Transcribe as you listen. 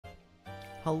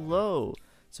Hello.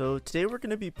 So today we're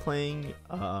going to be playing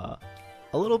a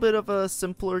little bit of a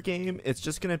simpler game. It's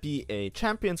just going to be a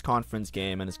Champions Conference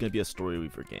game, and it's going to be a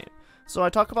STORYWEAVER game. So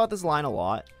I talk about this line a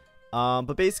lot,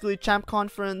 but basically Champ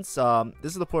Conference,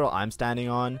 this is the portal I'm standing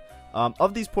on.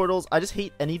 Of these portals, I just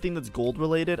hate anything that's gold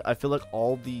related. I feel like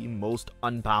all the most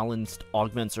unbalanced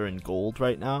augments are in gold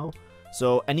right now.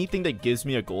 So anything that gives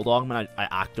me a gold augment, I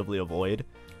actively avoid.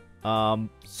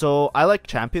 So I like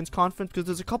Champions Conference because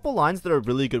there's a couple lines that are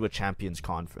really good with Champions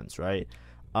Conference, right?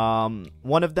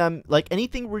 One of them, like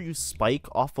anything where you spike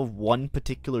off of one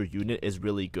particular unit is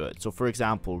really good. So for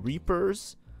example,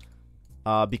 Reapers,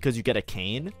 because you get a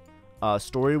Cane,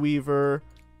 STORYWEAVER,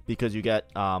 because you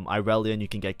get Irelia and you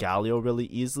can get Galio really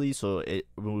easily, so it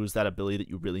removes that ability that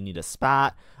you really need a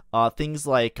spat. Things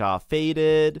like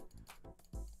Faded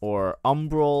or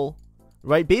Umbral,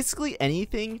 right? Basically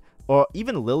anything, or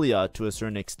even Lilia to a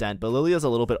certain extent, but Lilia's a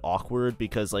little bit awkward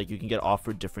because like you can get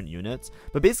offered different units.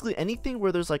 But basically anything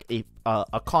where there's like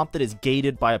a comp that is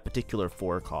gated by a particular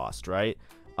 4 cost, right?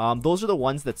 Those are the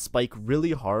ones that spike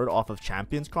really hard off of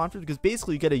Champions Conference because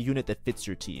basically you get a unit that fits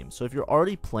your team. So if you're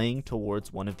already playing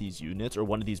towards one of these units or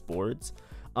one of these boards,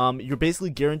 you're basically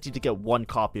guaranteed to get one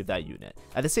copy of that unit.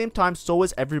 At the same time, so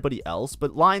is everybody else,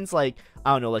 but lines like,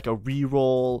 I don't know, like a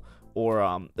reroll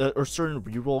or certain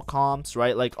reroll comps,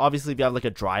 right? Like obviously if you have like a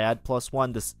Dryad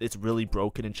 +1, it's really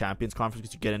broken in Champions Conference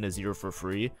because you get in a 0 for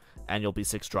free and you'll be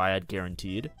 6 Dryad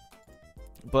guaranteed.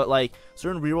 But like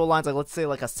certain reroll lines, like let's say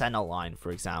like a Senna line,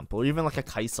 for example, or even like a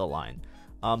Kaisa line,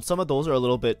 some of those are a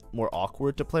little bit more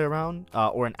awkward to play around,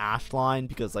 or an Ashe line,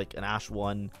 because like an Ashe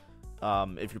 1,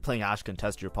 if you're playing Ashe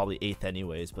Contest, you're probably 8th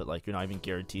anyways, but like you're not even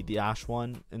guaranteed the Ashe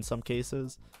 1 in some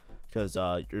cases, because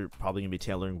you're probably gonna be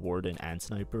tailoring Warden and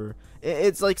Sniper.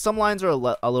 It's like some lines are a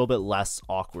little bit less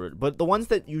awkward, but the ones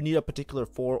that you need a particular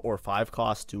 4 or 5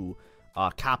 cost to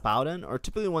cap out in are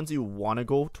typically the ones you want to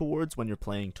go towards when you're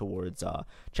playing towards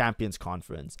Champions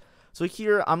Conference. So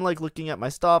here I'm like looking at my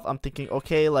stuff, I'm thinking,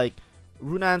 okay, like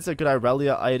Runan's a good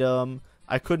Irelia item.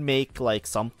 I could make like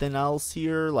something else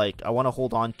here, like I want to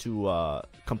hold on to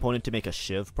component to make a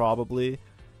Shiv probably.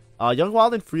 Young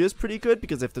Wild and Free is pretty good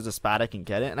because if there's a spat I can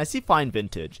get it. And I see Fine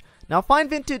Vintage. Now Fine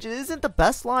Vintage isn't the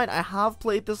best line. I have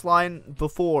played this line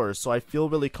before, so I feel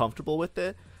really comfortable with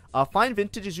it. Fine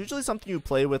Vintage is usually something you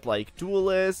play with like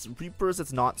Duelists, Reapers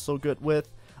it's not so good with.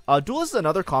 Duelist is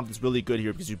another comp that's really good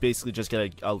here because you basically just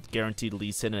get a guaranteed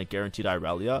Lee Sin and a guaranteed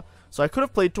Irelia. So I could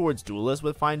have played towards Duelist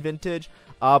with Fine Vintage,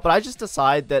 but I just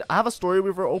decide that I have a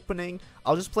STORYWEAVER opening.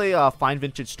 I'll just play Fine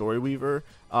Vintage STORYWEAVER.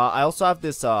 I also have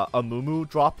this Amumu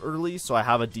drop early, so I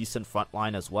have a decent front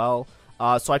line as well.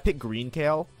 So I pick Green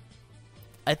Kale.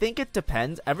 I think it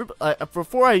depends.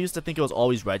 Before I used to think it was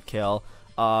always Red Kale.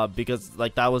 Because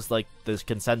like that was like the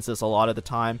consensus a lot of the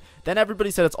time. Then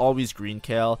everybody said it's always Green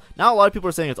Kale. Now a lot of people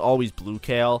are saying it's always Blue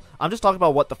Kale. I'm just talking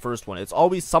about what the first one is. It's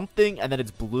always something and then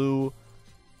it's blue.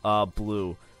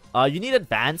 You need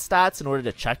advanced stats in order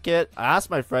to check it. I asked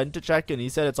my friend to check and he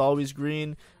said it's always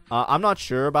green. I'm not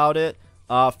sure about it.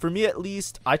 For me at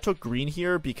least, I took green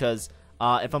here because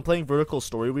if I'm playing Vertical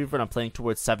STORYWEAVER and I'm playing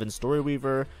towards 7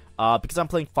 STORYWEAVER, because I'm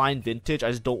playing Fine Vintage,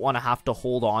 I just don't want to have to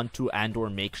hold on to and or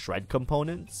make shred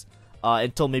components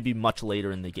until maybe much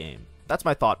later in the game. That's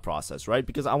my thought process, right?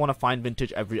 Because I want to Fine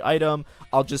Vintage every item.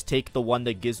 I'll just take the one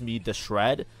that gives me the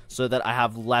shred so that I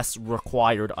have less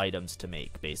required items to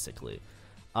make, basically.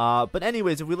 But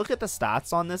anyways, if we look at the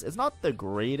stats on this, it's not the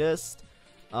greatest.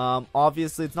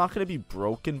 Obviously, it's not going to be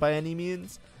broken by any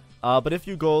means. But if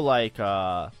you go like,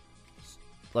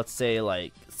 let's say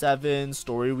like 7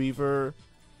 STORYWEAVER,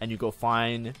 and you go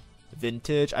Fine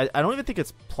Vintage, I don't even think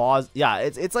it's yeah,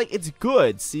 it's like it's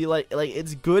good. See, like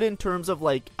it's good in terms of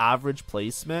like average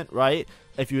placement, right?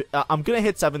 If you I'm gonna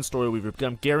hit 7 STORYWEAVER because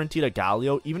I'm guaranteed a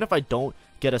Galio. Even if I don't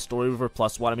get a STORYWEAVER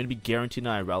 +1, I'm gonna be guaranteed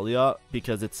an Irelia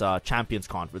because it's Champions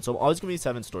Conference. So I'm always gonna be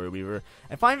 7 STORYWEAVER,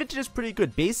 and Fine Vintage is pretty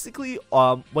good. Basically,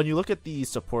 when you look at the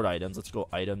support items, let's go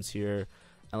items here,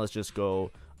 and let's just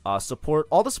go support.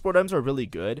 All the support items are really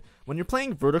good. When you're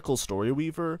playing Vertical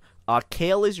STORYWEAVER,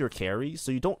 Kale is your carry,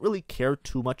 so you don't really care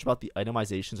too much about the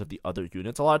itemizations of the other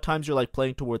units. A lot of times you're like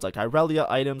playing towards like Irelia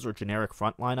items or generic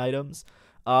frontline items.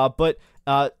 But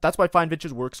that's why Fine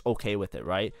Vintage works okay with it,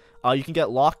 right? You can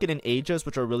get Locket and Aegis,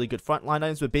 which are really good frontline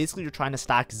items, but basically you're trying to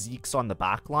stack Zeeks on the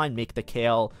back line, make the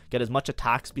Kale get as much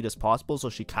attack speed as possible so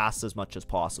she casts as much as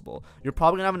possible. You're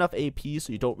probably gonna have enough AP,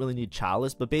 so you don't really need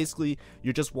Chalice, but basically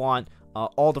you just want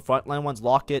all the frontline ones,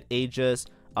 Locket, Aegis,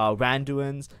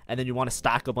 Randuins, and then you want to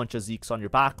stack a bunch of Zeeks on your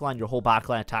backline. Your whole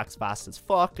backline attacks fast as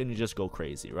fuck, and you just go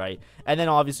crazy, right? And then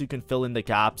obviously you can fill in the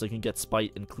gaps. Like you can get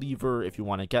Spite and Cleaver if you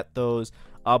want to get those.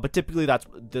 But typically that's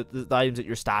the items that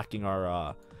you're stacking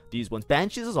are these ones.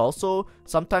 Banshees is also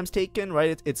sometimes taken,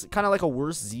 right? It's kind of like a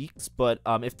worse Zeeks, but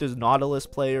if there's Nautilus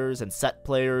players and set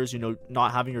players, you know,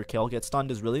 not having your Kale get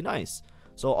stunned is really nice.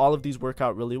 So all of these work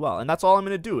out really well, and that's all I'm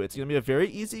going to do. It's going to be a very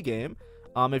easy game.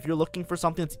 If you're looking for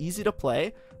something that's easy to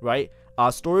play, right?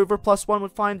 STORYWEAVER +1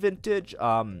 with Find Vintage.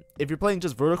 If you're playing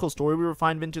just vertical STORYWEAVER,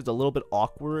 Find Vintage is a little bit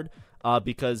awkward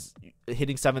because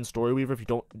hitting 7 STORYWEAVER if you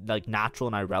don't like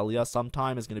Natural and Irelia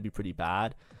sometime is going to be pretty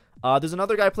bad. There's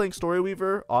another guy playing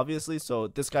STORYWEAVER, obviously, so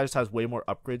this guy just has way more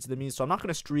upgrades than me, so I'm not going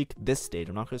to streak this stage.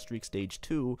 I'm not going to streak stage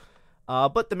 2.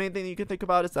 But the main thing that you can think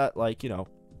about is that, like, you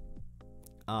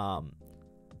know,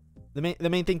 the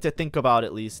main thing to think about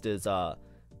at least is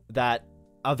that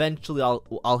eventually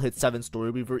I'll hit 7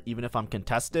 STORYWEAVER even if I'm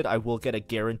contested. I will get a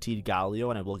guaranteed Galio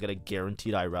and I will get a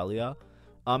guaranteed Irelia.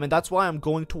 And that's why I'm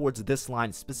going towards this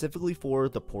line specifically for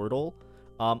the portal.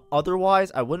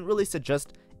 Otherwise, I wouldn't really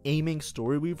suggest aiming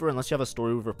STORYWEAVER unless you have a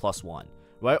STORYWEAVER +1,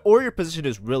 right? Or your position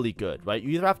is really good, right?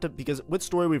 You either have to, because with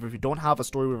STORYWEAVER, if you don't have a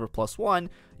STORYWEAVER +1,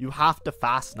 you have to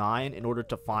fast 9 in order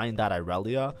to find that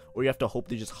Irelia, or you have to hope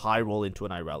they just high roll into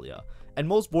an Irelia. And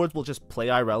most boards will just play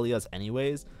Irelias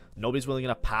anyways. Nobody's really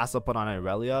gonna pass up on an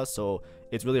Irelia, so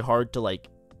it's really hard to like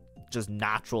just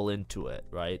natural into it,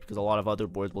 right? Because a lot of other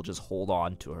boards will just hold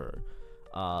on to her.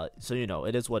 So you know,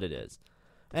 it is what it is.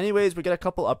 Anyways, we get a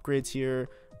couple upgrades here.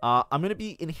 I'm gonna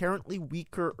be inherently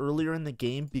weaker earlier in the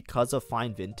game because of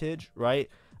Find Vintage, right?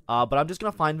 But I'm just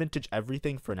gonna Find Vintage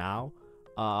everything for now.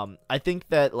 I think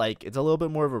that like it's a little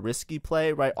bit more of a risky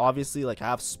play, right? Obviously, like I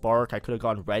have Spark. I could have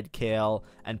gone Red Kale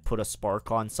and put a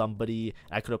Spark on somebody.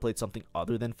 I could have played something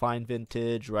other than Find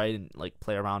Vintage, right? And like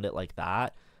play around it like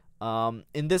that.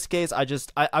 In this case, I'm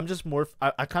just more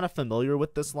kind of familiar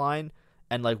with this line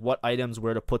and like what items,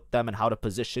 where to put them, and how to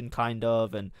position, kind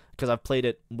of, and because I've played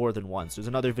it more than once. There's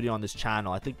another video on this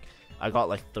channel. I think I got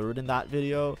like 3rd in that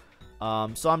video.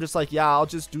 So I'm just like, yeah, I'll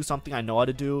just do something I know how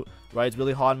to do, right? It's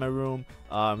really hot in my room.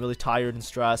 I'm really tired and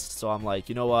stressed. So I'm like,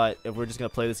 you know what? If we're just going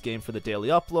to play this game for the daily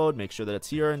upload, make sure that it's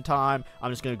here in time,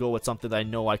 I'm just going to go with something that I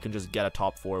know I can just get a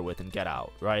top 4 with and get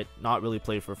out, right? Not really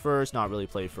play for 1st, not really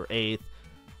play for 8th.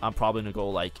 I'm probably going to go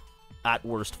like at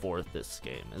worst 4th this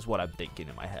game is what I'm thinking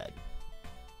in my head.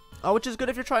 Which is good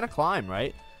if you're trying to climb,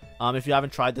 right? If you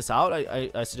haven't tried this out,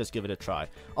 I suggest give it a try.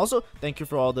 Also, thank you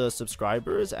for all the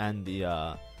subscribers and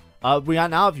the... we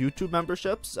now have YouTube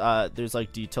memberships. There's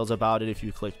like details about it if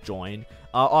you click join.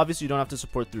 Obviously, you don't have to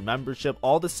support through membership.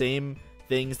 All the same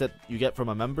things that you get from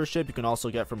a membership, you can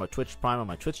also get from a Twitch Prime on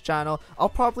my Twitch channel. I'll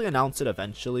probably announce it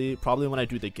eventually, probably when I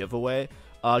do the giveaway.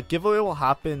 Giveaway will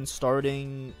happen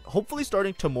hopefully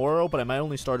starting tomorrow, but I might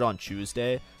only start on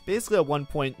Tuesday. Basically, at one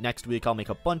point next week, I'll make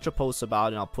a bunch of posts about it,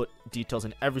 and I'll put details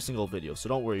in every single video. So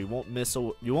don't worry, you won't miss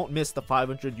the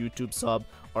 500 YouTube sub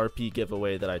RP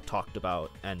giveaway that I talked about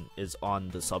and is on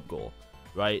the sub goal,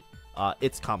 right?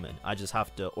 It's coming. I just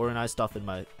have to organize stuff in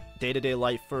my day-to-day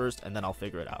life first, and then I'll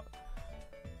figure it out.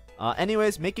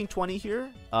 Anyways, making 20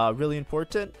 here, really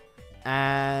important.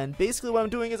 And basically what I'm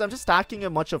doing is I'm just stacking a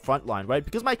bunch of frontline, right?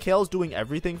 Because my Kale is doing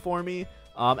everything for me.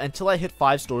 Until I hit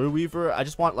 5 STORYWEAVER, I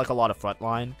just want like a lot of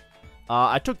frontline.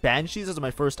 I took Banshees as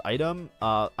my first item.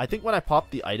 I think when I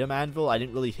popped the item anvil, I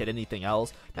didn't really hit anything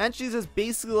else. Banshees is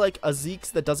basically like a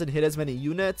Zeeks that doesn't hit as many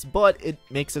units, but it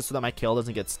makes it so that my Kale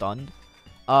doesn't get stunned.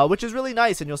 Which is really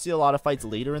nice, and you'll see a lot of fights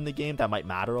later in the game that might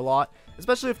matter a lot.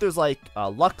 Especially if there's like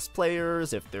Lux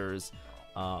players, if there's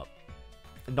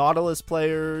Nautilus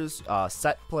players,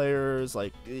 set players.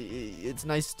 Like it's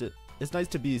nice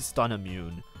to be stun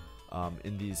immune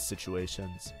in these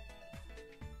situations.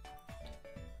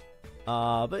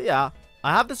 But yeah,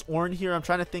 I have this Ornn here. I'm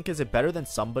trying to think, is it better than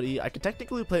somebody? I could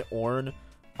technically play Ornn.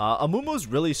 Amumu's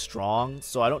really strong,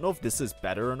 so I don't know if this is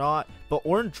better or not, but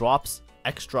Ornn drops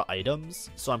extra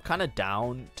items, so I'm kind of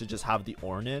down to just have the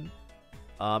Ornn in.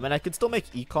 And I could still make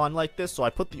Econ like this, so I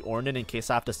put the Ornn in case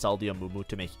I have to sell the Amumu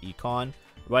to make Econ.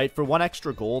 Right, for 1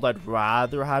 extra gold, I'd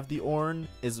rather have the Ornn,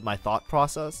 is my thought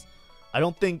process. I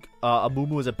don't think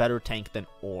Amumu is a better tank than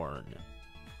Ornn.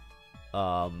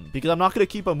 Because I'm not going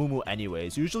to keep Amumu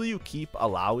anyways. Usually you keep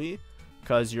Alawi,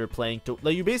 because you're playing to...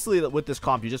 Like, you basically, with this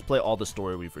comp, you just play all the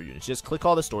STORYWEAVER units. You just click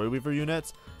all the STORYWEAVER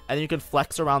units, and then you can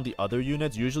flex around the other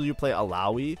units. Usually you play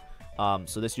Alawi.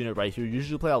 So this unit right here,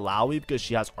 usually play Alawi because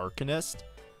she has Arcanist.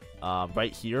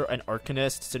 Right here, and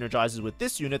Arcanist synergizes with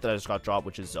this unit that I just got dropped,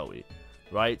 which is Zoe.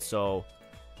 Right, so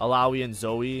Alawi and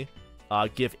Zoe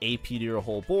give AP to your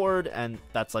whole board, and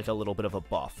that's like a little bit of a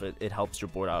buff. It helps your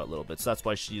board out a little bit, so that's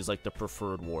why she's like the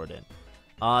preferred warden.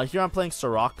 Here I'm playing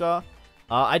Soraka.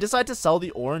 I decided to sell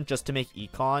the orange just to make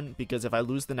econ, because if I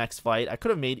lose the next fight, I could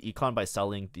have made econ by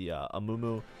selling the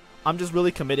Amumu. I'm just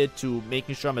really committed to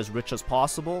making sure I'm as rich as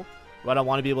possible, right? I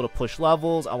want to be able to push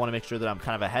levels. I want to make sure that I'm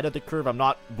kind of ahead of the curve. I'm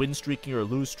not win streaking or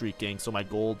lose streaking, so my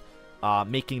gold,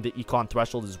 making the econ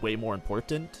threshold is way more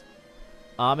important.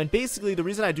 And basically, the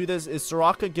reason I do this is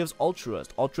Soraka gives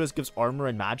Altruist. Altruist gives armor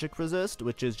and magic resist,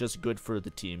 which is just good for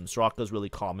the team. Soraka is really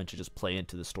common to just play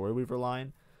into the Storyweaver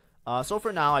line. So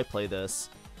for now, I play this.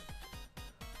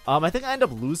 I think I end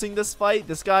up losing this fight.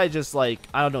 This guy just, like,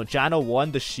 I don't know, Janna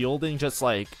 1, the shielding just,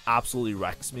 like, absolutely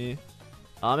wrecks me.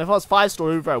 If I was 5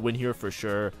 Storyweaver, I win here for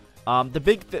sure. The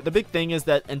big thing is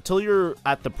that until you're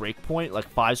at the break point, like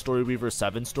 5 Storyweaver,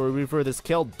 7 Storyweaver, this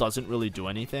kill doesn't really do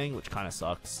anything, which kind of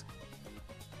sucks.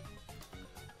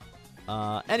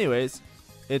 Anyways,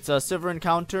 it's a Sivir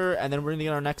encounter, and then we're gonna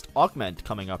get our next augment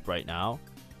coming up right now.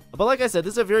 But like I said,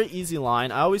 this is a very easy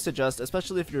line. I always suggest,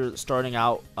 especially if you're starting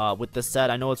out with this set,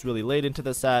 I know it's really late into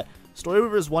the set,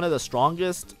 Storyweaver is one of the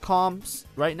strongest comps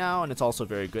right now, and it's also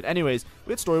very good. Anyways,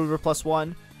 we had Storyweaver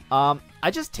 +1.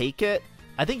 I just take it.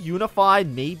 I think Unified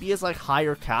maybe is like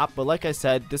higher cap, but like I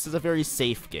said, this is a very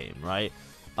safe game, right?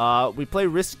 We play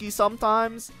risky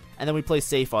sometimes, and then we play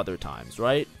safe other times,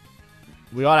 right?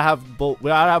 We gotta have both. We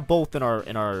gotta have both in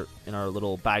our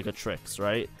little bag of tricks,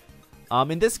 right?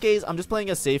 In this case, I'm just playing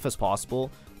as safe as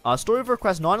possible. Storyweaver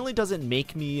quest not only doesn't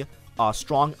make me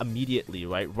strong immediately,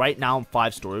 right? Right now I'm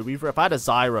 5 Storyweaver. If I had a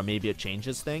Zyra, maybe it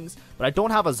changes things, but I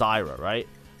don't have a Zyra, right?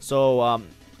 So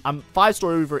I'm 5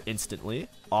 Storyweaver instantly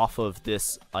off of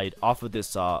this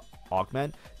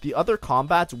augment. The other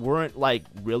combats weren't like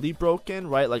really broken,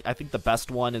 right? Like I think the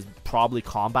best one is probably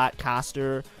Combat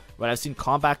Caster, right? I've seen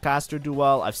Combat Caster do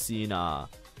well. I've seen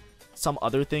some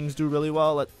other things do really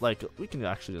well. Like we can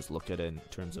actually just look at it in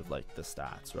terms of like the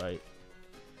stats, right?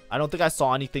 I don't think I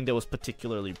saw anything that was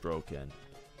particularly broken,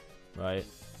 right?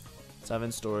 7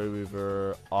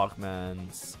 Storyweaver,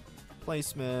 augments,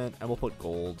 placement, and we'll put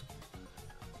gold.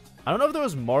 I don't know if there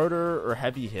was Martyr or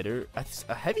Heavy Hitter.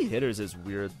 Heavy Hitters is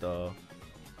weird though.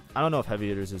 I don't know if Heavy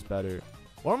Hitters is better.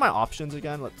 What are my options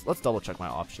again? Let's double check my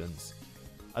options.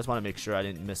 I just want to make sure I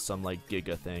didn't miss some like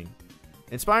Giga thing.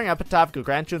 Inspiring Epitaph,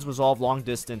 Grandchildren's Resolve, Long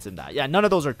Distance, and that. Yeah, none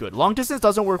of those are good. Long Distance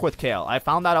doesn't work with Kale. I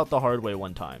found that out the hard way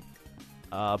one time.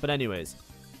 But anyways,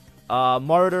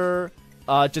 Martyr,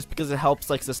 just because it helps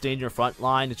like sustain your front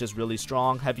line, it's just really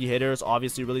strong. Heavy Hitters,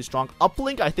 obviously really strong.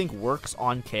 Uplink, I think, works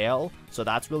on Kale, so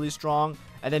that's really strong.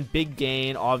 And then Big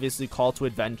Gain, obviously Call to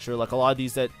Adventure, like a lot of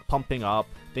these that pumping up,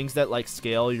 things that like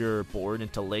scale your board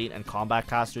into late, and Combat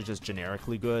Caster is just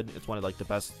generically good. It's one of like the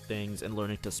best things, and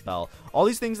Learning to Spell. All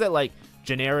these things that like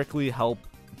generically help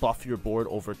buff your board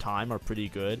over time are pretty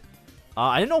good.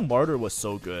 I didn't know Martyr was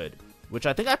so good, which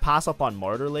I think I pass up on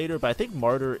Martyr later, but I think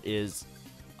Martyr is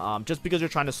just because you're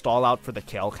trying to stall out for the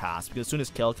Kale cast, because as soon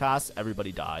as Kale casts,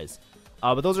 everybody dies.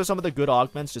 But those are some of the good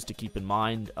augments just to keep in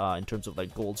mind in terms of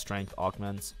like gold strength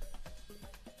augments.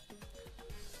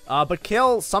 But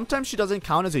Kale, sometimes she doesn't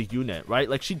count as a unit, right?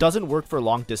 Like she doesn't work for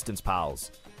long distance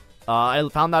pals. I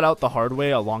found that out the hard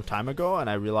way a long time ago, and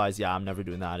I realized, yeah, I'm never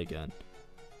doing that again.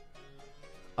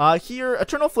 Here,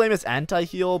 Eternal Flame is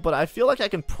anti-heal, but I feel like I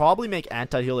can probably make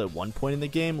anti-heal at one point in the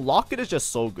game. Locket is just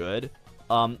so good.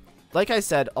 Like I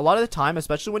said, a lot of the time,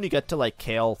 especially when you get to like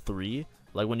Kale 3,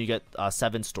 like when you get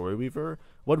 7 Storyweaver,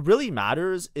 what really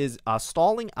matters is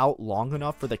stalling out long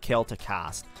enough for the Kale to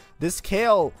cast. This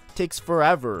Kale takes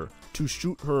forever to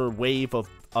shoot her wave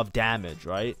of damage,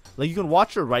 right? Like you can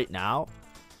watch her right now.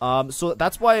 So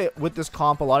that's why with this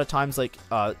comp, a lot of times like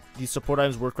these support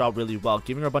items work out really well.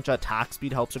 Giving her a bunch of attack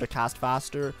speed helps her to cast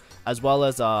faster, as well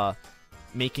as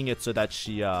making it so that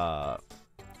she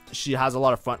has a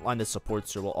lot of frontline that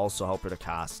supports her will also help her to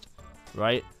cast,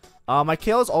 right? My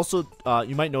Kale is also,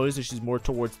 you might notice that she's more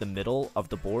towards the middle of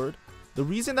the board. The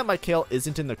reason that my Kale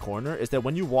isn't in the corner is that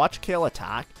when you watch Kale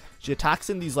attack, she attacks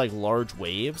in these like large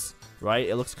waves, right?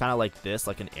 It looks kind of like this,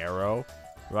 like an arrow,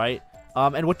 right?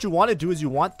 And what you want to do is you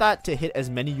want that to hit as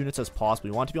many units as possible.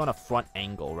 You want to be on a front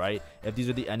angle, right? If these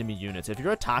are the enemy units. If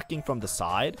you're attacking from the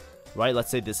side, right? Let's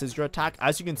say this is your attack.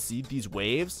 As you can see, these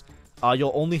waves,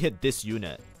 you'll only hit this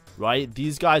unit, right?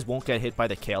 These guys won't get hit by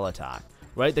the Kale attack,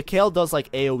 right? The Kale does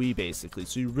like AoE basically,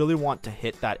 so you really want to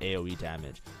hit that AoE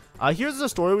damage. Here's a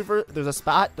Storyweaver. There's a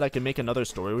spat that I can make another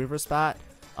Storyweaver spat.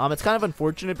 It's kind of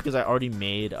unfortunate because I already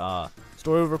made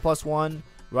Storyweaver +1,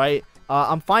 right?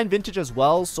 I'm fine vintage as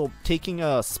well, so taking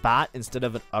a spat instead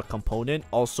of a component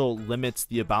also limits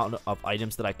the amount of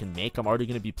items that I can make. I'm already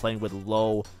going to be playing with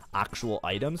low actual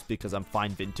items because I'm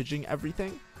fine vintaging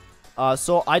everything.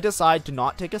 So I decide to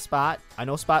not take a spat. I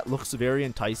know spat looks very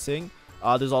enticing.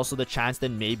 There's also the chance that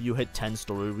maybe you hit 10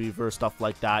 Storyweaver, stuff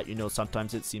like that. You know,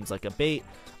 sometimes it seems like a bait.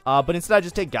 But instead I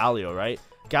just take Galio, right?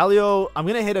 Galio, I'm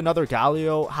going to hit another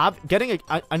Galio.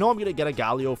 I know I'm going to get a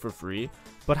Galio for free,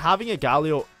 but having a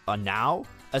Galio now,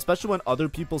 especially when other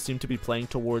people seem to be playing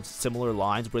towards similar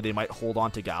lines where they might hold on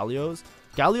to Galios,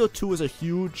 Galio 2 is a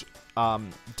huge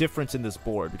difference in this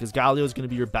board because Galio is going to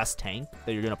be your best tank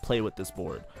that you're going to play with this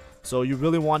board. So you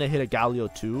really want to hit a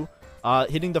Galio 2.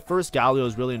 Hitting the first Galio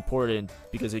is really important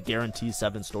because it guarantees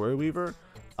 7 Storyweaver.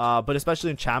 But especially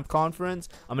in Champ Conference,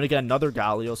 I'm going to get another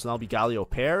Galio, so that'll be Galio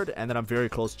paired, and then I'm very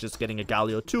close to just getting a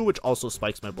Galio 2, which also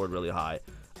spikes my board really high.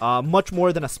 Much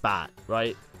more than a spat,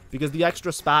 right? Because the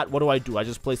extra spat, what do? I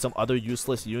just play some other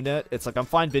useless unit. It's like I'm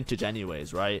fine vintage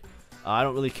anyways, right? I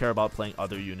don't really care about playing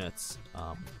other units.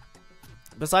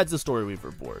 Besides the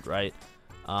Storyweaver board, right?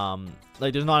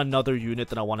 Like there's not another unit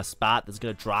that I want to spat that's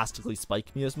going to drastically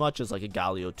spike me as much as like a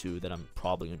Galio 2 that I'm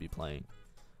probably going to be playing.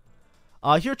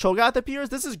 Here Cho'Gath appears.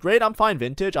 This is great. I'm fine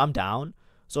vintage. I'm down.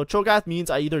 So Cho'Gath means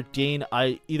I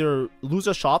either lose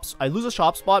a shop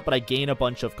spot, but I gain a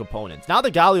bunch of components. Now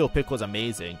the Galio pick was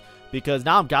amazing because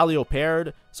now I'm Galio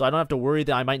paired, so I don't have to worry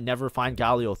that I might never find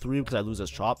Galio 3 because I lose a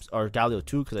shop, or Galio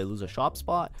 2 because I lose a shop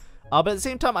spot. But at the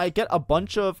same time, I get a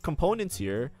bunch of components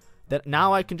here that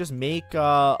now I can just make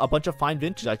a bunch of fine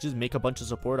vintage. I can just make a bunch of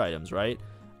support items, right?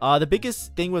 The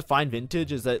biggest thing with fine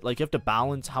vintage is that like you have to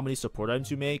balance how many support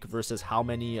items you make versus how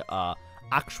many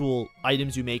actual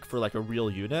items you make for like a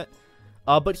real unit.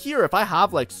 But here, if I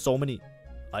have like so many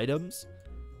items,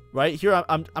 right here,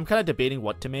 I'm kind of debating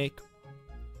what to make.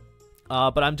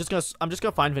 But I'm just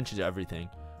gonna fine vintage everything,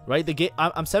 right? The game,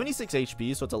 I'm 76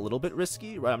 HP, so it's a little bit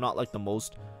risky, right? I'm not like the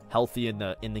most healthy in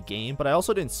the game, but I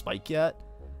also didn't spike yet,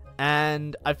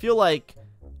 and I feel like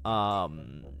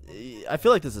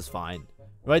this is fine.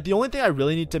 Right, the only thing I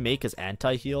really need to make is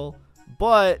anti-heal,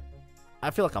 but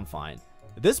I feel like I'm fine.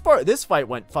 This fight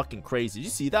went fucking crazy. Did you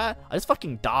see that? I just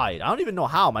fucking died. I don't even know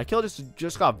how. My kill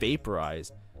just got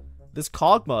vaporized. This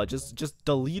Kog'Maw just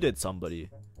deleted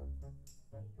somebody.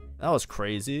 That was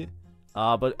crazy.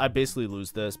 But I basically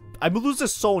lose this. I lose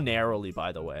this so narrowly,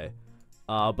 by the way.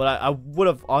 But I would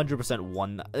have 100%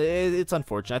 won. It's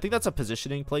unfortunate. I think that's a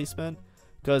positioning placement,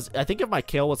 because I think if my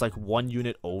kill was like 1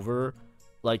 unit over,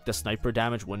 like the sniper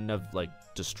damage wouldn't have like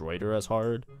destroyed her as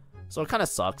hard. So it kind of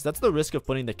sucks. That's the risk of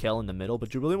putting the kill in the middle,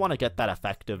 but you really want to get that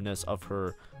effectiveness of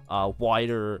her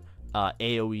wider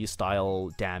AoE style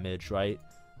damage, right?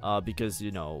 Because, you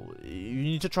know, you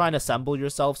need to try and assemble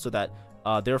yourself so that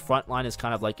their front line is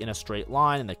kind of like in a straight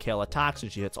line and the kill attacks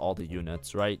and she hits all the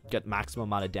units, right? Get maximum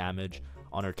amount of damage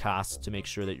on her cast to make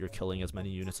sure that you're killing as many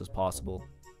units as possible.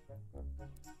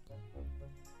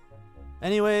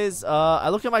 Anyways, I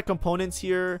look at my components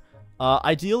here.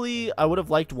 Ideally, I would have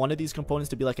liked one of these components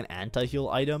to be like an anti-heal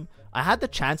item. I had the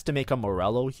chance to make a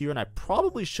Morello here, and I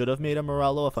probably should have made a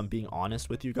Morello if I'm being honest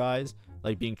with you guys.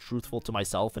 Like, being truthful to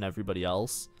myself and everybody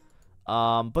else.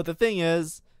 But the thing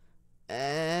is,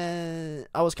 I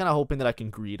was kind of hoping that I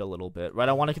can greed a little bit, right?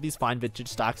 I want to get these fine vintage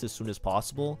stacks as soon as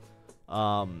possible.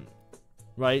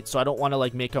 Right, so I don't want to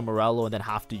like make a Morello and then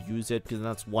have to use it, because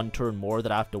that's 1 turn more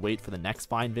that I have to wait for the next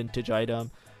fine vintage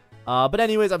item. But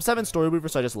anyways, I'm 7 Storyweaver,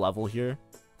 so I just level here,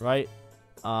 right?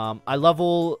 I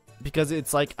level because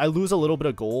it's like I lose a little bit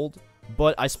of gold,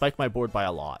 but I spike my board by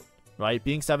a lot, right?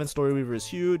 Being 7 Storyweaver is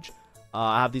huge.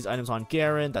 I have these items on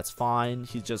Garen, that's fine.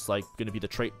 He's just like gonna be the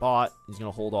trait bot. He's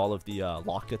gonna hold all of the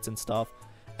lockets and stuff.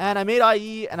 And I made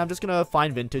IE, and I'm just gonna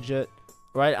fine vintage it,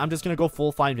 right? I'm just gonna go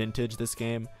full fine vintage this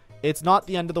game. It's not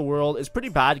the end of the world. It's pretty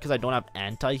bad because I don't have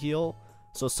anti-heal.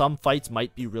 So some fights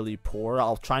might be really poor.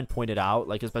 I'll try and point it out,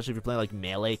 like especially if you're playing like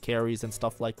melee carries and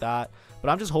stuff like that.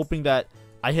 But I'm just hoping that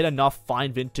I hit enough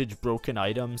fine vintage broken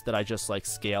items that I just like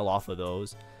scale off of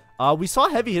those. We saw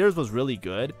heavy hitters was really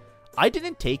good. I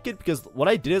didn't take it because what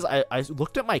I did is I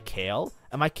looked at my Kale,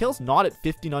 and my Kale's not at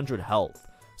 1500 health.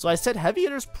 So I said heavy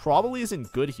hitters probably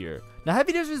isn't good here. Now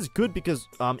heavy hitters is good because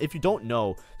if you don't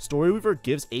know, Storyweaver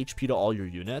gives HP to all your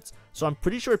units. So I'm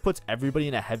pretty sure it puts everybody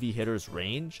in a heavy hitter's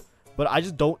range. But I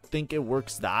just don't think it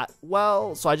works that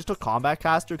well. So I just took Combat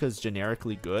Caster because it's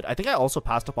generically good. I think I also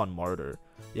passed up on Martyr.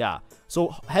 Yeah.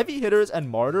 So heavy hitters and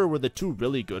Martyr were the 2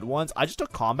 really good ones. I just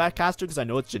took Combat Caster because I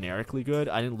know it's generically good.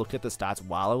 I didn't look at the stats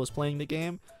while I was playing the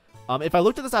game. If I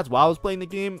looked at the stats while I was playing the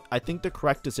game, I think the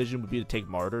correct decision would be to take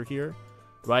Martyr here.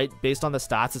 Right? Based on the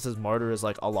stats, it says Martyr is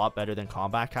like a lot better than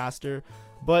Combat Caster.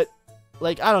 But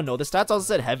like, I don't know. The stats also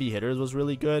said heavy hitters was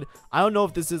really good. I don't know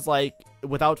if this is like,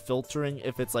 without filtering,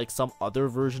 if it's like some other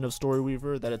version of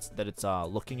STORYWEAVER that it's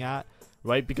looking at,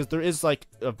 right? Because there is like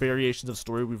variations of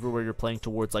STORYWEAVER where you're playing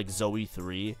towards like Zoe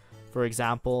 3, for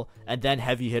example, and then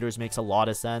heavy hitters makes a lot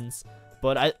of sense.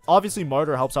 But obviously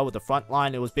Martyr helps out with the front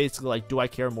line. It was basically like, do I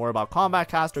care more about Combat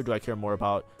Caster, or do I care more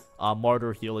about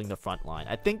Martyr healing the front line?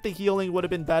 I think the healing would have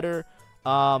been better,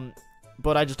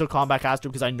 but I just took Combat Caster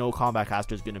because I know Combat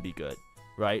Caster is going to be good,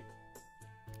 right?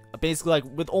 Basically, like,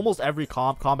 with almost every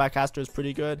Combat Caster is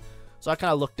pretty good. So I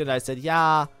kind of looked at it, I said,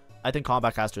 yeah, I think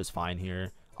Combat Caster is fine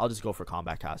here. I'll just go for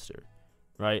Combat Caster,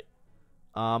 right?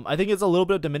 I think it's a little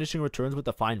bit of diminishing returns with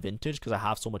the Fine Vintage because I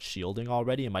have so much shielding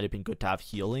already. It might have been good to have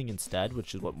healing instead,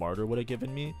 which is what Martyr would have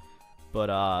given me.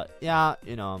 But, yeah,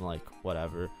 you know, I'm like,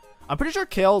 whatever. I'm pretty sure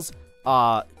Kale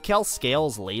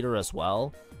scales later as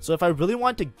well. So if I really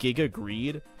want to Giga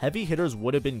Greed, heavy hitters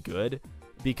would have been good,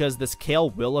 because this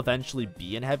Kale will eventually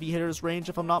be in heavy hitters range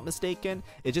if I'm not mistaken.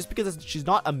 It's just because she's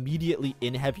not immediately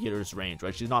in heavy hitters range,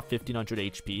 right? She's not 1500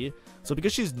 HP. So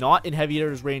because she's not in heavy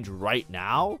hitters range right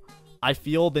now, I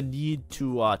feel the need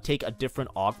to take a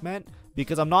different augment,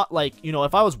 because I'm not like, you know,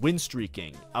 if I was win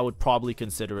streaking, I would probably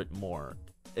consider it more,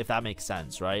 if that makes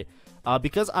sense, right?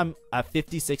 Because I'm at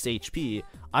 56 HP,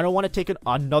 I don't want to take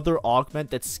another augment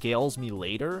that scales me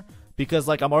later, because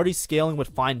like I'm already scaling with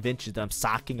Fine Vintage and I'm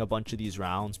sacking a bunch of these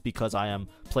rounds because I am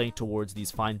playing towards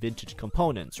these Fine Vintage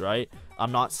components, right?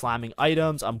 I'm not slamming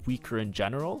items, I'm weaker in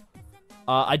general.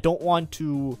 I don't want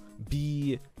to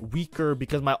be weaker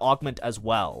because my augment as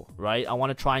well, right? I want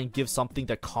to try and give something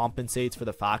that compensates for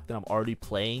the fact that I'm already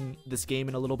playing this game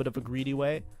in a little bit of a greedy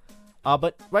way.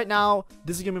 But right now,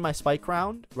 this is going to be my spike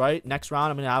round, right? Next round,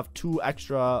 I'm going to have 2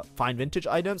 extra Fine Vintage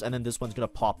items, and then this one's going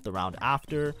to pop the round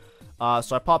after.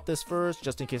 So I pop this first,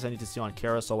 just in case I need to see on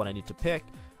Carousel what I need to pick.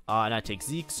 And I take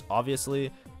Zeke's,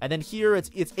 obviously. And then here,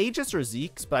 it's Aegis or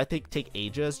Zeke's, but I take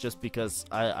Aegis just because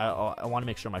I want to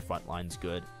make sure my front line's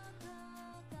good.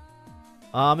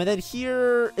 And then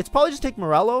here, it's probably just take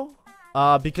Morello.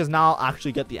 Because now I'll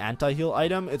actually get the anti-heal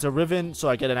item. It's a Riven, so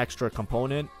I get an extra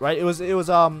component, right? It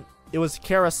was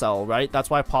Carousel, right? That's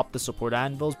why I popped the support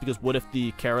anvils, because what if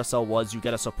the Carousel was you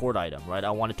get a support item, right?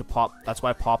 I wanted to pop, that's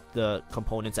why I popped the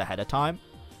components ahead of time.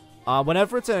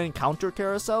 Whenever it's an encounter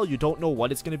Carousel, you don't know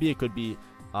what it's going to be. It could be,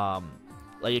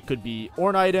 like, it could be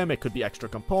Ornn item, it could be extra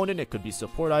component, it could be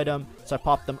support item. So I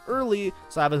popped them early,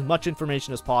 so I have as much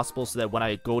information as possible, so that when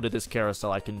I go to this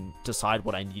Carousel, I can decide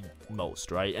what I need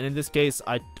most, right? And in this case,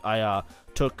 I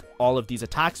took all of these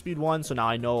attack speed ones, so now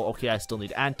I know, okay, I still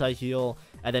need anti-heal.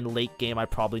 And then late game, I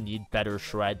probably need better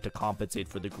shred to compensate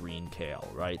for the green Kale,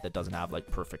 right? That doesn't have, like,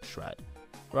 perfect shred,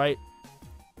 right?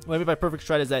 What I mean by perfect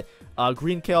shred is that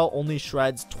green Kale only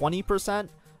shreds 20%,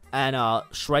 and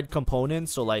shred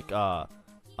components, so like,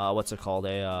 what's it called?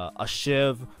 A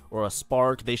Shiv or a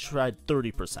Spark, they shred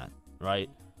 30%, right?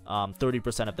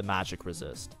 30% of the magic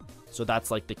resist. So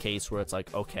that's like the case where it's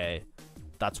like, okay,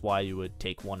 that's why you would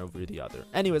take one over the other.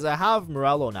 Anyways, I have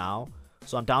Morello now,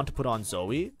 so I'm down to put on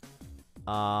Zoe.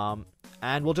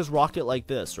 And we'll just rock it like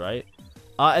this, right?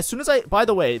 As soon as by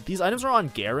the way, these items are on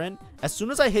Garen. As soon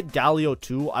as I hit Galio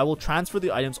 2, I will transfer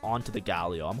the items onto the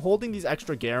Galio. I'm holding these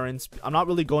extra Garens. I'm not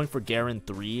really going for Garen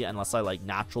 3 unless I like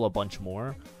natural a bunch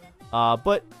more.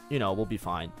 But, you know, we'll be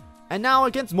fine. And now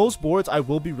against most boards, I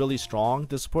will be really strong.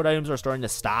 The support items are starting to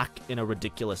stack in a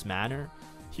ridiculous manner.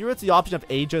 Here it's the option of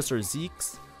Aegis or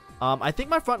Zeke's. I think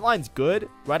my front line's good,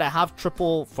 right? I have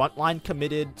triple frontline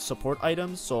committed support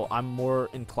items, so I'm more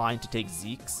inclined to take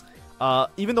Zeke's.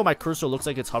 Even though my cursor looks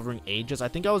like it's hovering Aegis, I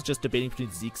think I was just debating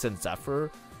between Zeke's and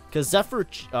Zephyr. Because Zephyr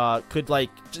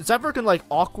can like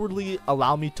awkwardly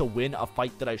allow me to win a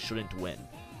fight that I shouldn't win,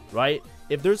 right?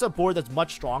 If there's a board that's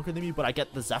much stronger than me, but I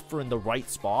get the Zephyr in the right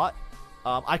spot,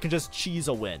 I can just cheese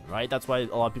a win, right? That's why a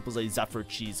lot of people say Zephyr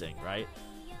cheesing, right?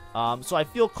 So I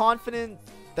feel confident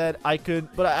that I could,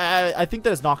 but I think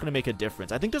that it's not going to make a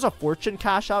difference. I think there's a Fortune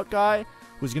cash out guy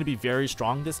who's going to be very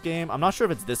strong this game. I'm not sure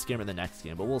if it's this game or the next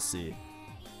game, but we'll see.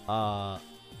 Oh,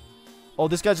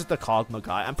 this guy's just the Kog'Maw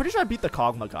guy. I'm pretty sure I beat the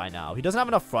Kog'Maw guy now. He doesn't have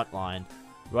enough front line,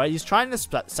 right? He's trying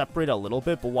to separate a little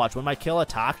bit, but watch. When my kill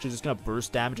attacks, she's just going to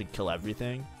burst damage and kill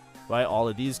everything, right? All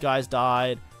of these guys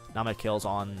died. Now my kill's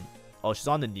on... Oh, she's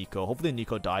on the Nico. Hopefully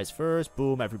Nico dies first.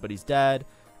 Boom, everybody's dead.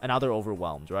 And now they're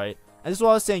overwhelmed, right? And this is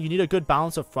what I was saying. You need a good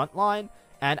balance of front line.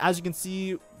 And as you can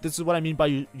see, this is what I mean by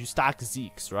you stack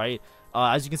Zeke's, right?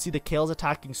 As you can see, the Kale's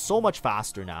attacking so much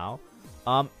faster now.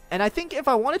 And I think if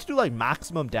I wanted to do like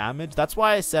maximum damage, that's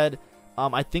why I said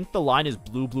I think the line is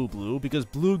blue, blue, blue, because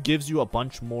blue gives you a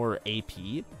bunch more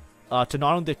AP. to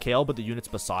not only the Kale, but the units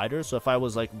beside her. So if I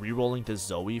was like re-rolling to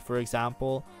Zoe, for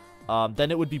example, then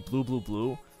it would be blue, blue,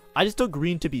 blue. I just took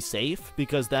green to be safe,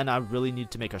 because then I really need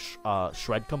to make a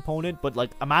shred component. But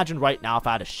like, imagine right now if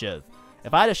I had a Shiv.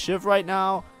 If I had a Shiv right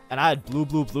now, and I had blue,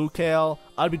 blue, blue Kale,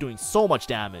 I'd be doing so much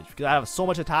damage, because I have so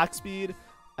much attack speed,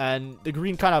 and the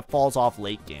green kind of falls off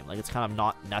late game. Like, it's kind of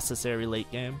not necessary late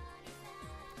game,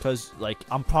 because like,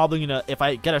 I'm probably gonna, if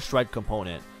I get a shred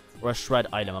component or a shred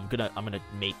item, I'm gonna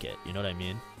make it, you know what I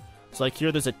mean? So like,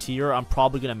 here there's a tier, I'm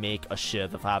probably gonna make a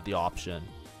Shiv if I have the option,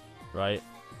 right?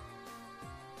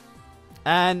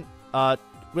 And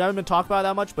we haven't been talking about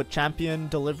that much, but champion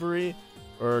delivery,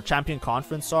 or champion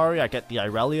conference, sorry, I get the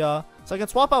Irelia. So I can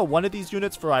swap out one of these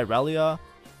units for Irelia.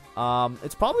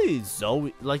 It's probably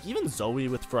Zoe, like even Zoe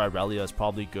for Irelia is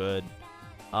probably good.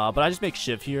 But I just make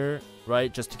Shiv here,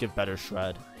 right, just to give better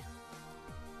shred.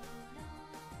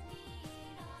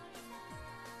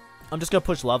 I'm just gonna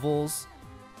push levels.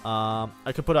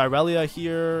 I could put Irelia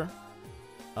here.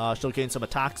 She'll gain some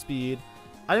attack speed.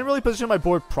 I didn't really position my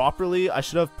board properly. I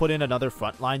should have put in another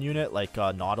frontline unit like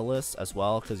Nautilus as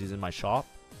well, because he's in my shop.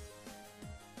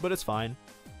 But it's fine.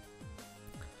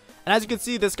 And as you can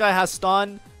see, this guy has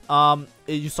stun.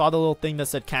 You saw the little thing that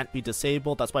said can't be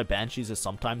disabled. That's why Banshees is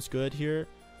sometimes good here.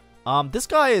 This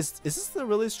guy is this the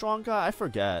really strong guy? I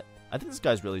forget. I think this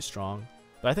guy's really strong.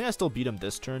 But I think I still beat him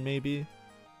this turn, maybe.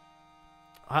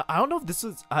 I don't know if this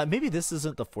is... maybe this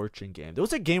isn't the fortune game. There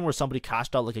was a game where somebody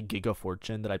cashed out like a Giga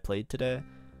Fortune that I played today.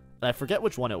 And I forget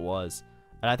which one it was.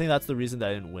 And I think that's the reason that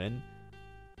I didn't win.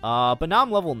 But now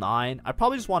I'm level 9. I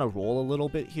probably just want to roll a little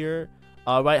bit here.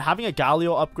 Right, having a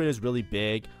Galio upgrade is really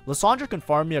big. Lysandra can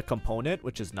farm me a component,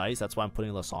 which is nice. That's why I'm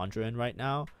putting Lysandra in right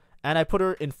now. And I put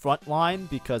her in front line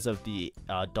because of the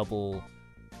double...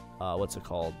 what's it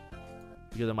called?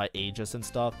 Because of my Aegis and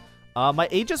stuff. My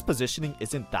Aegis positioning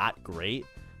isn't that great,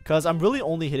 because I'm really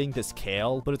only hitting this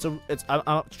Kale, but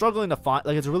I'm struggling to find,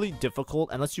 like, it's really difficult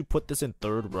unless you put this in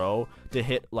third row to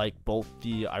hit like both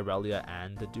the Irelia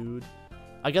and the dude.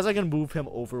 I guess I can move him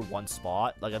over one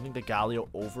spot, like I think the Galio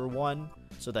over one,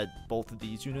 so that both of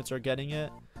these units are getting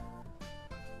it.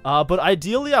 But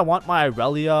ideally I want my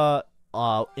Irelia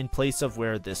in place of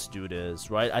where this dude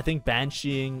is, right? I think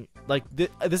Bansheeing, like this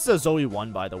is a Zoe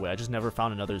 1, by the way. I just never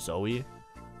found another Zoe.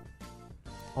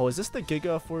 Oh, is this the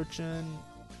Giga Fortune?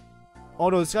 Oh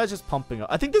no, this guy's just pumping up.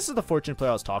 I think this is the Fortune player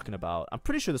I was talking about. I'm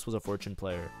pretty sure this was a Fortune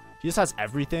player. He just has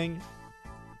everything.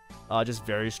 Just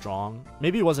very strong.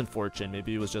 Maybe it wasn't Fortune.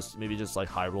 Maybe it was just like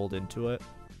high rolled into it.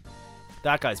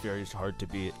 That guy's very hard to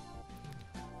beat.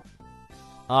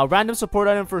 Random support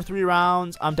item for 3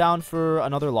 rounds. I'm down for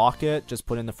another locket. Just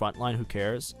put in the front line. Who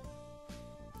cares?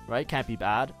 Right? Can't be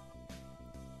bad.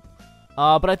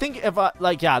 But I think if I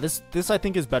like, yeah, this I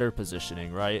think is better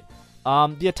positioning, right?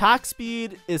 The attack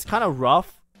speed is kind of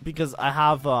rough because I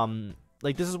have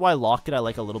like, this is why locket I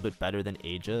like a little bit better than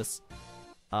Aegis.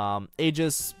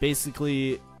 Aegis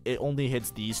basically it only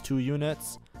hits these 2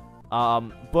 units.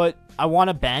 But I want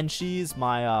to Banshees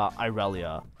my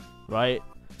Irelia, right?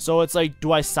 So it's like,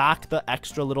 do I sack the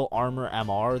extra little armor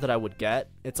MR that I would get?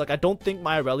 It's like, I don't think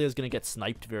my Irelia is gonna get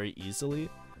sniped very easily.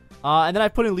 And then I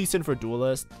put in Lee Sin for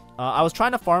Duelist. I was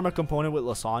trying to farm a component with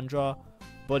Lysandra,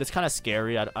 but it's kind of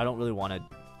scary. I don't really want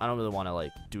to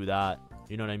like do that.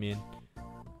 You know what I mean?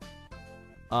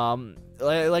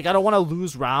 Like I don't want to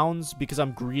lose rounds because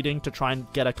I'm greeding to try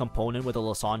and get a component with a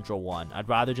Lysandra 1. I'd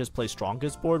rather just play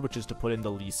strongest board, which is to put in the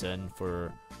Lee Sin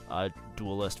for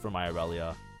Duelist for my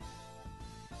Irelia.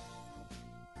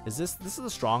 This is a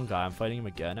strong guy. I'm fighting him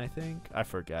again, I think. I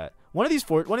forget. One of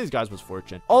these guys was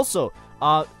Fortune. Also,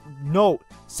 note,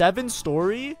 7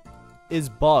 story is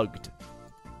bugged.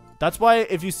 That's why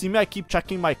if you see me, I keep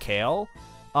checking my Kale.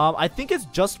 I think it's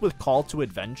just with Call to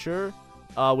Adventure,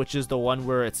 which is the one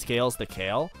where it scales the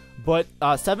Kale. But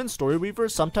 7 Storyweaver,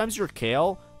 sometimes your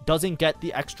Kale doesn't get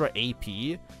the extra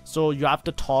AP, so you have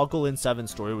to toggle in 7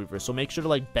 Storyweaver. So make sure to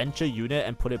like bench a unit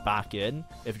and put it back in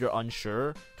if you're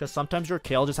unsure, because sometimes your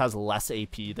Kale just has less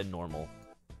AP than normal.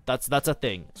 That's a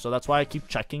thing. So that's why I keep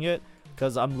checking it,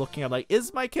 because I'm looking at like,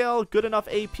 is my Kale good enough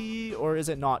AP or is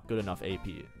it not good enough AP,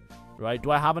 right?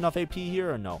 Do I have enough AP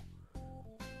here or no?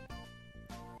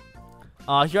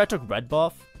 Here I took red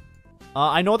buff.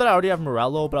 I know that I already have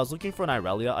Morello, but I was looking for an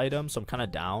Irelia item, so I'm kind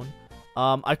of down.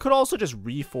 I could also just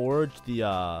reforge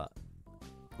the,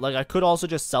 like, I could also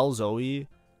just sell Zoe.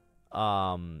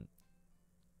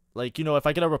 Like, you know, if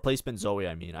I get a replacement Zoe,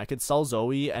 I mean, I could sell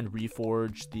Zoe and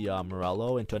reforge the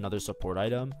Morello into another support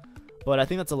item. But I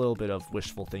think that's a little bit of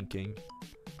wishful thinking.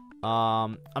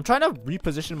 I'm trying to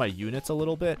reposition my units a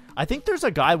little bit. I think there's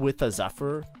a guy with a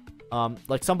Zephyr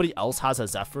like somebody else has a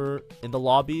Zephyr in the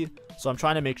lobby, so I'm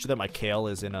trying to make sure that my Kale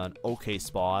is in an okay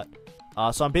spot.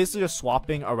 So I'm basically just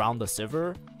swapping around the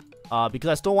Sivir, because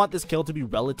I still want this kill to be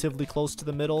relatively close to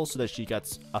the middle so that she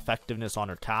gets effectiveness on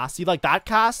her cast. See, like that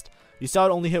cast, you saw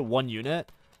it only hit 1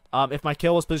 unit. If my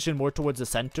Kale was positioned more towards the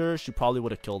center, she probably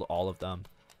would have killed all of them.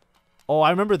 Oh,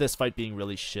 I remember this fight being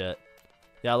really shit.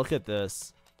 Yeah, look at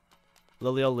this.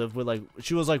 Lilia lived with, like,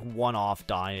 she was like 1 off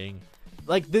dying.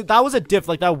 Like, that was a diff.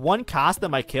 Like, that one cast that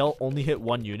my Kale only hit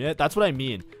 1 unit. That's what I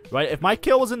mean, right? If my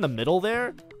Kale was in the middle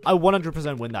there, I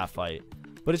 100% win that fight.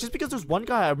 But it's just because there's one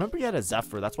guy. I remember he had a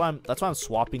Zephyr. That's why I'm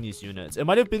swapping these units. It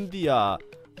might have been the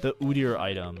Udyr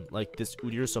item, like this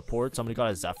Udyr support. Somebody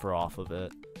got a Zephyr off of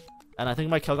it, and I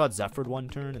think my Kale got Zephyr'd 1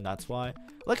 turn, and that's why.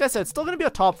 Like I said, it's still gonna be a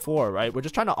top 4, right? We're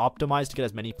just trying to optimize to get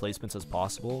as many placements as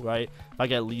possible, right? If I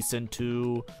get Lee Sin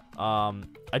 2,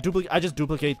 I just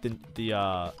duplicate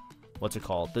the what's it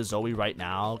called, the Zoe right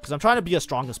now, because I'm trying to be as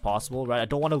strong as possible, right? I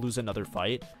don't want to lose another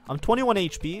fight. I'm 21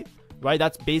 HP, right?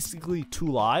 That's basically 2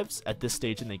 lives at this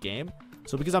stage in the game.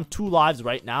 So because I'm 2 lives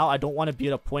right now, I don't want to be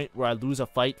at a point where I lose a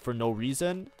fight for no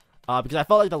reason, because I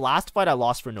felt like the last fight I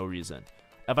lost for no reason.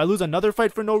 If I lose another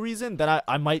fight for no reason, then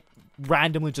I might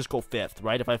randomly just go 5th,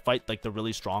 right? If I fight like the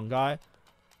really strong guy.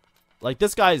 Like,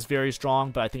 this guy is very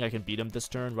strong, but I think I can beat him this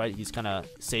turn, right? He's kind of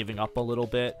saving up a little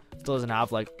bit. Still doesn't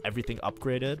have like everything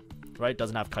upgraded, right?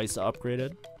 Doesn't have Kai'Sa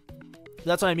upgraded.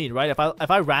 That's what I mean, right?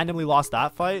 If I randomly lost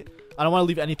that fight, I don't want to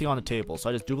leave anything on the table. So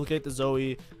I just duplicate the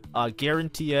Zoe,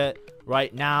 guarantee it.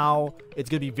 Right now, it's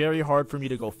going to be very hard for me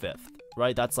to go 5th,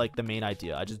 right? That's like the main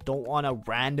idea. I just don't want to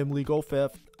randomly go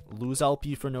 5th, lose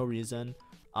LP for no reason,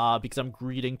 because I'm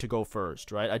greeding to go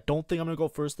first, right? I don't think I'm going to go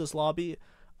first this lobby.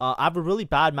 I have a really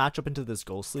bad matchup into this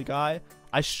Ghostly guy.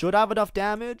 I should have enough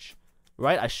damage,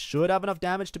 right? I should have enough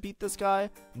damage to beat this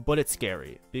guy, but it's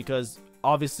scary because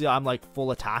obviously I'm like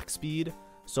full attack speed.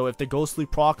 So if the Ghostly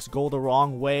procs go the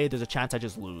wrong way, there's a chance I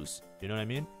just lose. You know what I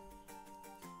mean?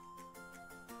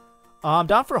 I'm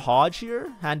down for Hodge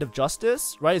here, Hand of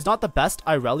Justice, right? It's not the best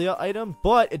Irelia item,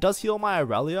 but it does heal my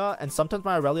Irelia, and sometimes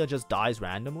my Irelia just dies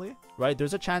randomly, right?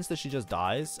 There's a chance that she just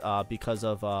dies because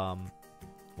of,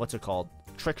 what's it called?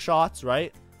 Trick shots,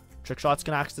 right? Trick shots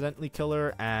can accidentally kill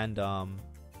her, and,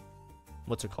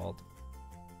 what's it called?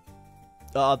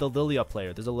 The Lilia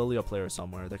player. There's a Lilia player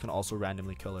somewhere that can also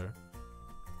randomly kill her.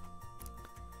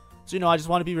 So, you know, I just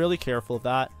want to be really careful of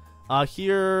that.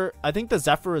 Here, I think the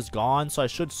Zephyr is gone, so I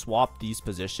should swap these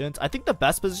positions. I think the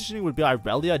best positioning would be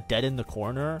Irelia dead in the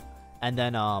corner, and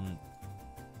then,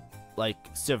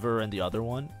 like, Sivir and the other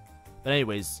one. But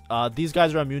anyways, these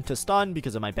guys are immune to stun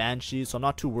because of my Banshee, so I'm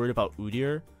not too worried about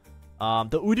Udyr.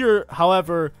 The Udyr,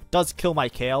 however, does kill my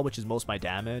Kale, which is most of my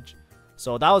damage.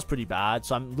 So that was pretty bad.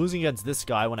 So I'm losing against this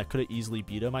guy when I could have easily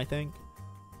beat him, I think.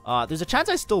 There's a chance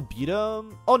I still beat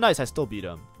him. Oh, nice, I still beat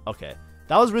him. Okay.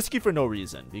 That was risky for no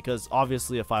reason, because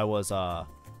obviously if I was,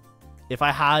 if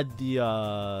I had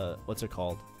the, what's it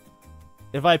called?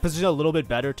 If I positioned a little bit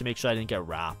better to make sure I didn't get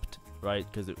wrapped, right?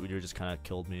 Because the Udyr just kind of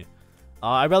killed me.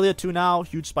 Irelia 2 now,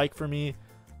 huge spike for me.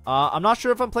 I'm not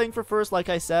sure if I'm playing for first, like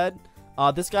I said.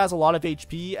 This guy has a lot of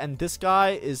HP, and this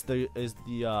guy is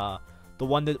the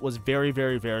one that was very,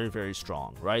 very, very, very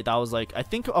strong, right? That was like, I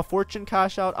think a Fortune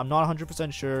cash out. I'm not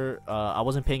 100% sure. I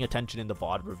wasn't paying attention in the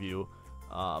VOD review.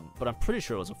 But I'm pretty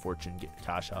sure it was a Fortune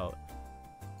cash out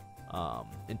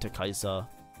into Kai'Sa.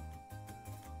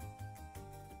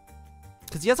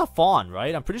 Because he has a Fawn,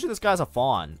 right? I'm pretty sure this guy has a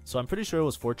Fawn. So I'm pretty sure it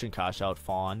was Fortune cash out,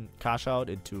 Fawn cash out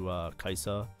into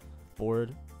Kai'Sa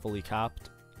board. Fully capped.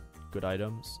 Good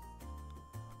items.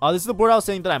 This is the board I was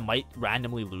saying that I might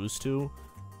randomly lose to.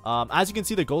 As you can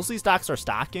see, the Ghostly stacks are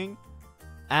stacking.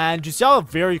 And you see how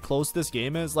very close this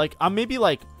game is? Like, I'm maybe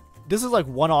like, this is like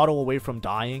 1 auto away from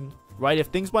dying. Right, if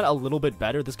things went a little bit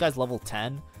better, this guy's level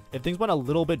 10. If things went a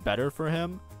little bit better for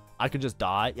him, I could just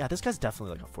die. Yeah, this guy's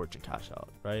definitely like a Fortune cash out,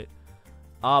 right?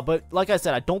 But like I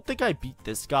said, I don't think I beat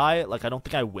this guy. Like, I don't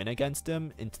think I win against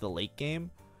him into the late game.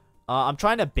 I'm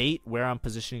trying to bait where I'm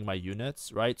positioning my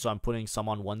units, right? So I'm putting some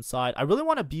on one side. I really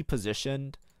want to be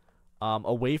positioned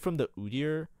away from the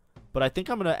Udyr, but I think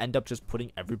I'm going to end up just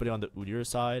putting everybody on the Udyr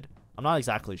side. I'm not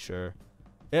exactly sure.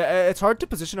 It's hard to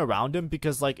position around him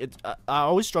because, like, I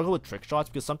always struggle with trick shots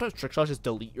because sometimes trick shots just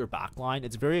delete your backline.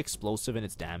 It's very explosive in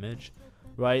its damage,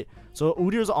 right? So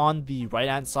Udyr's on the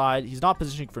right-hand side. He's not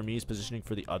positioning for me. He's positioning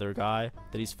for the other guy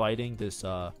that he's fighting, this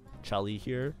Chelly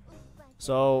here.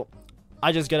 So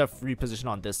I just get a free position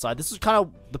on this side. This is kind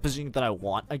of the positioning that I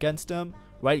want against him,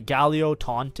 right? Galio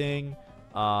taunting.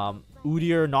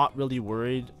 Udyr not really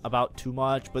worried about too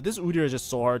much, but this Udyr is just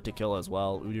so hard to kill as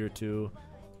well. Udyr 2.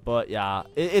 But yeah,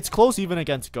 it's close even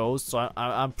against Ghost, so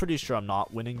I'm pretty sure I'm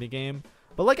not winning the game.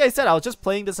 But like I said, I was just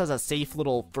playing this as a safe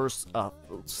little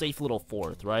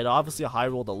fourth, right? Obviously, I high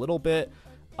rolled a little bit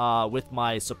with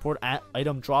my support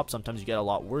item drop. Sometimes you get a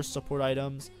lot worse support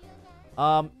items.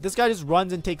 This guy just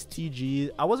runs and takes TG.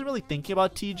 I wasn't really thinking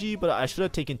about TG, but I should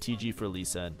have taken TG for Lee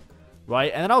Sin,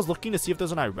 right? And then I was looking to see if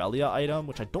there's an Irelia item,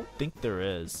 which I don't think there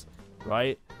is,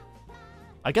 right?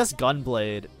 I guess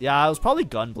Gunblade. Yeah, it was probably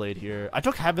Gunblade here. I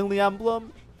took Heavenly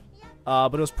Emblem,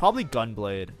 but it was probably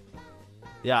Gunblade.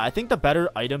 Yeah, I think the better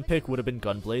item pick would have been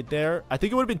Gunblade there. I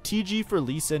think it would have been TG for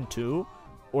Lee Sin too,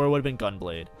 or it would have been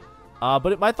Gunblade.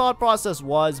 But my thought process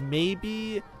was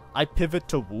maybe I pivot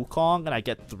to Wukong and I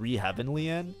get 3 Heavenly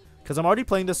in, because I'm already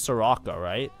playing this Soraka,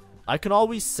 right? I can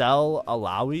always sell a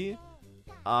Laui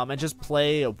and just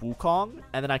play a Wukong,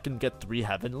 and then I can get 3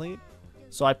 Heavenly.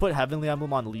 So I put Heavenly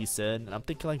Emblem on Lee Sin, and I'm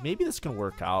thinking like maybe this can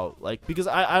work out, like because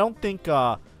I don't think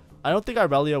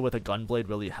Irelia with a Gunblade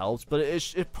really helps, but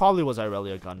it probably was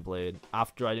Irelia Gunblade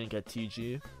after I didn't get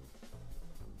TG.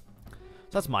 So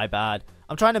that's my bad.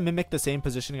 I'm trying to mimic the same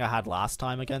positioning I had last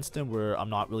time against him, where I'm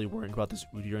not really worrying about this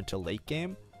Udyr until late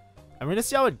game. And we're gonna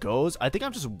see how it goes. I think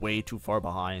I'm just way too far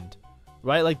behind,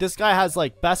 right? Like this guy has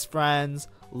like best friends,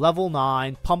 level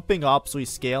 9, pumping up, so he's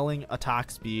scaling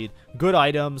attack speed, good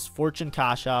items, fortune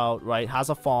cash out, right? Has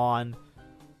a fawn,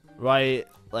 right?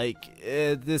 Like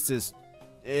it's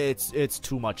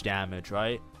too much damage,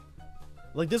 right?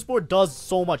 Like this board does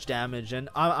so much damage, and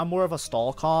I'm more of a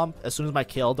stall comp. As soon as my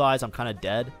Kale dies, I'm kind of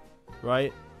dead,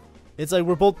 right? It's like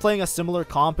we're both playing a similar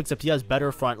comp, except he has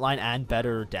better frontline and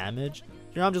better damage.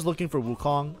 Here I'm just looking for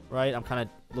Wukong, right? I'm kind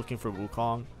of looking for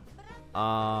Wukong.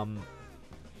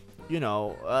 You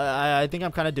know, I think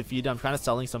I'm kind of defeated. I'm kind of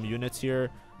selling some units here.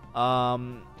 My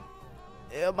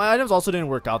items also didn't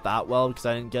work out that well because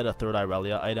I didn't get a third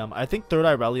Irelia item. I think third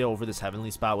Irelia over this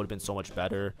Heavenly spot would have been so much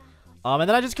better. And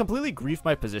then I just completely griefed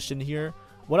my position here.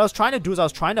 What I was trying to do is I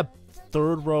was trying to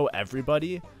third row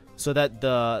everybody so that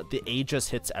the Aegis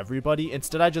hits everybody.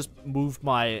 Instead, I just moved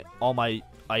all my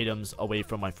items away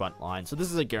from my front line. So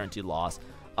this is a guaranteed loss.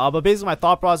 But basically my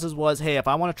thought process was, hey, if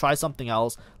I want to try something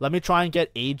else, let me try and get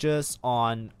Aegis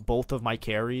on both of my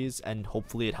carries, and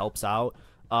hopefully it helps out.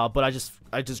 But I just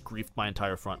griefed my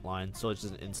entire front line, so it's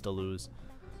just an insta lose.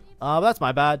 But that's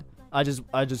my bad. I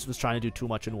just was trying to do too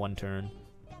much in one turn.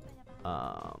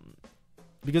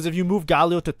 Because if you move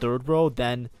Galio to third row,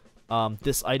 then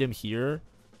this item here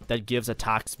that gives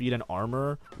attack speed and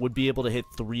armor would be able to hit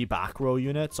 3 back row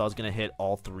units. So I was gonna hit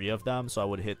all 3 of them. So I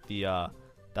would hit the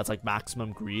that's like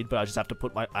maximum greed, but I just have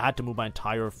to I had to move my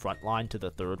entire front line to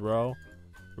the third row,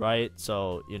 right?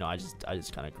 So you know, I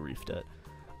just kind of griefed it.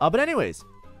 But anyways,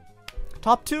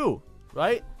 top 2,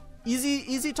 right?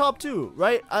 Easy top 2,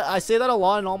 right? I say that a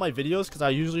lot in all my videos because I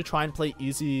usually try and play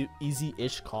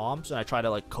easy-ish comps, and I try to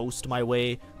like coast my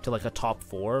way to like a top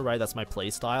 4, right? That's my play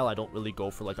style. I don't really go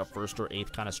for like a 1st or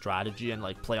 8th kind of strategy and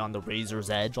like play on the razor's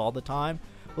edge all the time.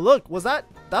 But look, that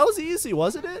was easy,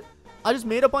 wasn't it? I just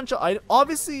made a bunch of items.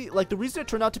 Obviously, like the reason it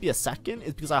turned out to be a 2nd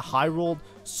is because I high rolled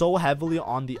so heavily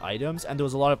on the items, and there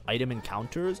was a lot of item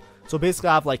encounters. So basically,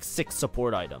 I have like 6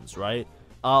 support items, right?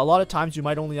 A lot of times you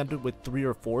might only end up with 3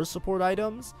 or 4 support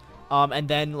items. And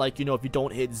then, like, you know, if you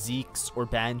don't hit Zeke's or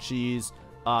Banshees,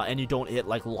 and you don't hit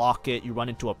like Locket, you run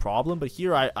into a problem. But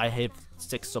here I have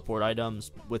 6 support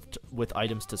items with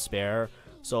items to spare.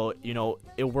 So, you know,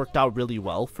 it worked out really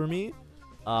well for me.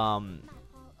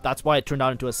 That's why it turned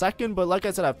out into a 2nd. But like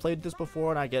I said, I've played this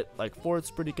before and I get like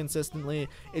 4ths pretty consistently.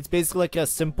 It's basically like a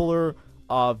simpler,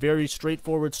 very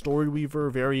straightforward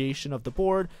Storyweaver variation of the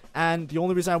board. And the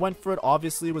only reason I went for it,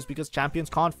 obviously, was because Champions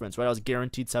Conference, right? I was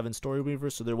guaranteed 7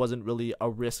 Storyweavers, so there wasn't really a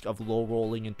risk of low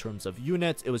rolling in terms of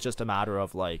units. It was just a matter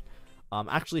of like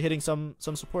actually hitting some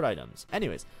support items.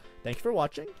 Anyways, thank you for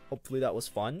watching. Hopefully that was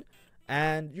fun.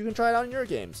 And you can try it out in your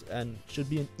games, and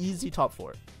should be an easy top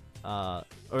 4. Or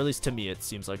at least to me, it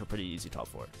seems like a pretty easy top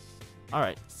 4.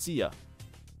 Alright, see ya.